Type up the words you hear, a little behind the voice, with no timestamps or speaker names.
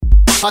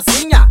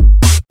Rocinha,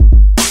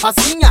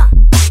 Rocinha,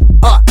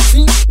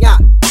 Rocinha,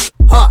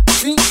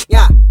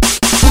 Rocinha,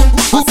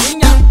 Rocinha,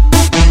 Rocinha,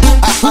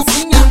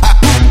 Rocinha,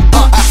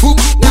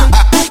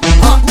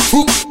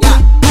 Rocinha,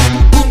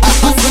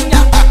 Rocinha,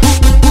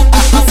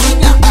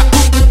 Rocinha,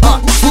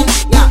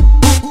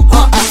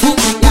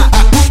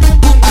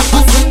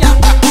 Rocinha,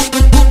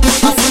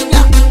 Rocinha,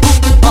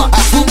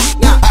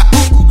 Rocinha,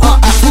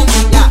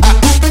 Rocinha,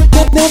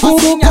 Dentro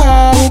do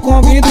carro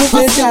com vidro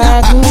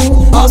fechado,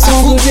 ao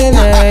som do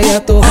Geleia,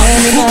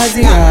 torrando e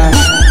baseado.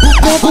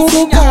 Dentro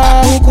do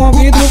carro com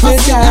vidro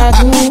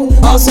fechado,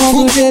 ao som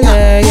do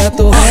Geleia,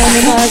 torrando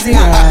e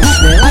baseado.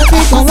 Ela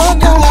fica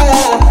louca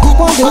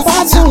quando eu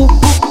passo,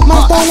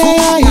 mas tô nem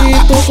aí,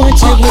 tô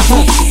contigo.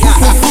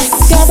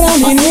 Quebra a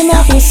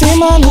menina por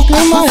cima, no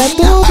clima é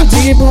tudo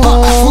de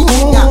bom.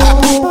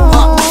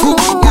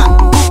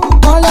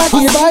 Olha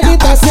que baile,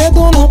 tá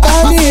cedo, não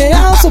cabe,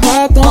 realça o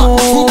batom.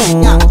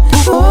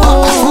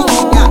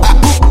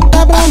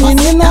 Quebra a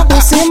menina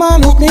por cima,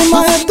 no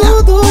clima é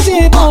tudo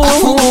de bom.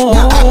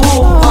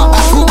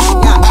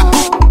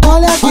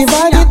 Olha que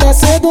baile, tá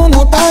cedo,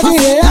 não cabe,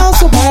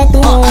 realça o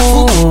batom.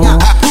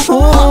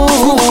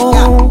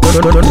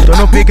 Tô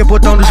no pique,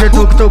 putão, do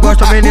jeito que tu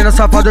gosta, menina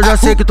safada. Eu já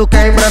sei que tu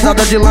quer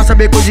embrasada de lança,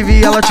 bem que eu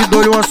devia, ela te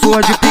dou uma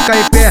surra de pica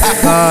e pé.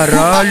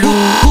 Caralho,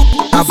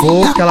 na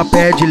boca ela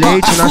pede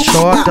leite, na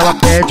chota ela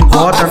pede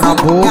bota. Na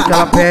boca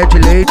ela pede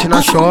leite,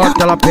 na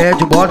chota ela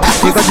pede bota.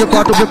 Fica de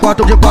quatro, de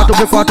quatro, de quatro,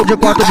 de quatro, de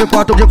quatro, de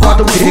quatro, de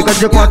quatro. Fica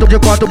de quatro, de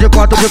quatro, de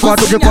quatro, de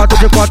quatro, de quatro,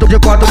 de quatro, de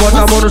quatro.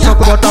 Bota a mão no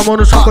soco, bota a mão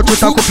no soco, tu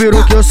tá com o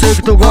peru que eu sei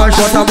que tu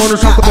gosta. Bota a mão no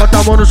soco, bota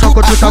a mão no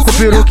soco, tu tá com o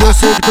peru que eu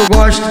sei que tu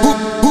gosta.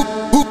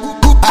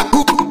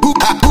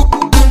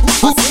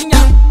 Rocinha,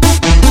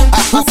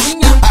 Rocinha,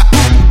 Rocinha,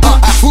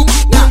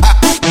 Rocinha,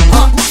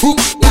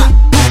 Rocinha,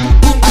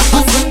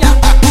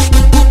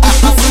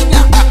 Rocinha,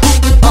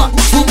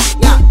 Rocinha,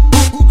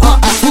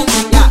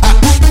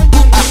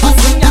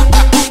 Rocinha,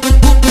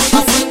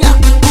 Rocinha,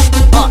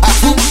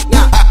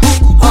 Rocinha,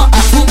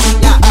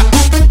 Rocinha,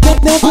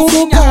 Dentro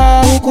do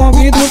carro com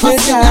vidro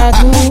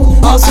fechado,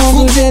 ao som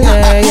do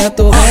Geleia,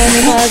 torrando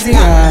e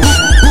baseado.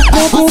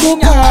 Dentro do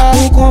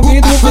carro com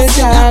vidro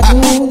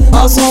fechado,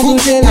 ao som do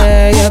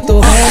Geleia,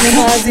 torrando e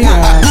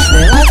baseado.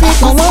 Ela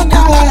fica louca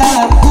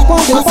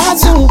quando eu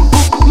passo,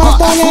 mas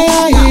tô nem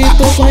aí,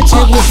 tô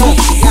contigo.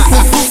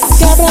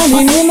 Quebra a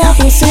menina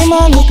por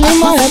cima, no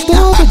clima é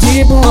tudo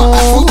de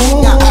bom.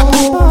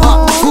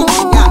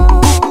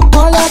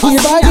 Olha que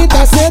baile,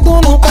 tá cedo,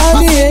 não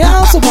cabe,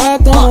 realça o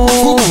batom.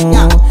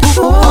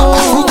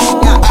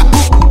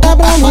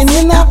 Quebra a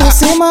menina por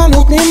cima,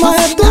 no clima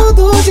é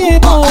tudo de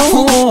bom.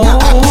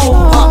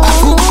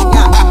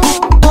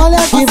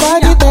 Olha que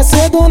baile, tá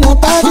cedo, não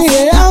cabe,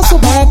 realça o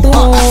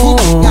batom.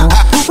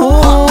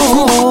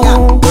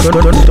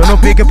 Tô no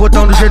pique,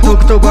 putão, do jeito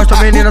que tu gosta,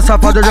 menina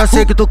safada. Eu já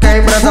sei que tu quer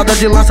embrasada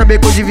de lança, bem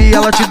que eu devia,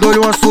 ela te dou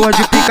uma surra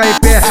de pica e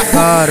pé.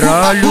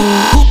 Caralho,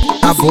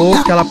 na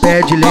boca ela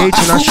pede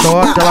leite, na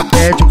chota ela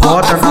pede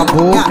bota. Na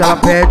boca ela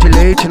pede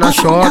leite, na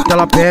chota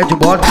ela pede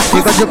bota.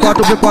 Fica de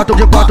quatro, de quatro,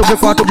 de quatro, de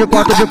quatro, de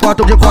quatro, de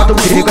quatro, de quatro.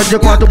 Fica de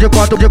quatro, de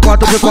quatro, de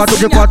quatro, de quatro,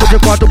 de quatro, de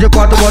quatro, de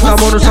quatro. Bota a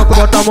mão no soco,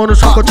 bota a mão no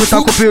soco, tu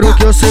tá com o peru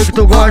que eu sei que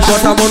tu gosta.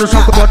 Bota a mão no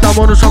soco, bota a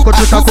mão no soco,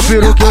 tu tá com o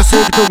peru que eu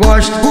sei que tu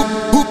gosta.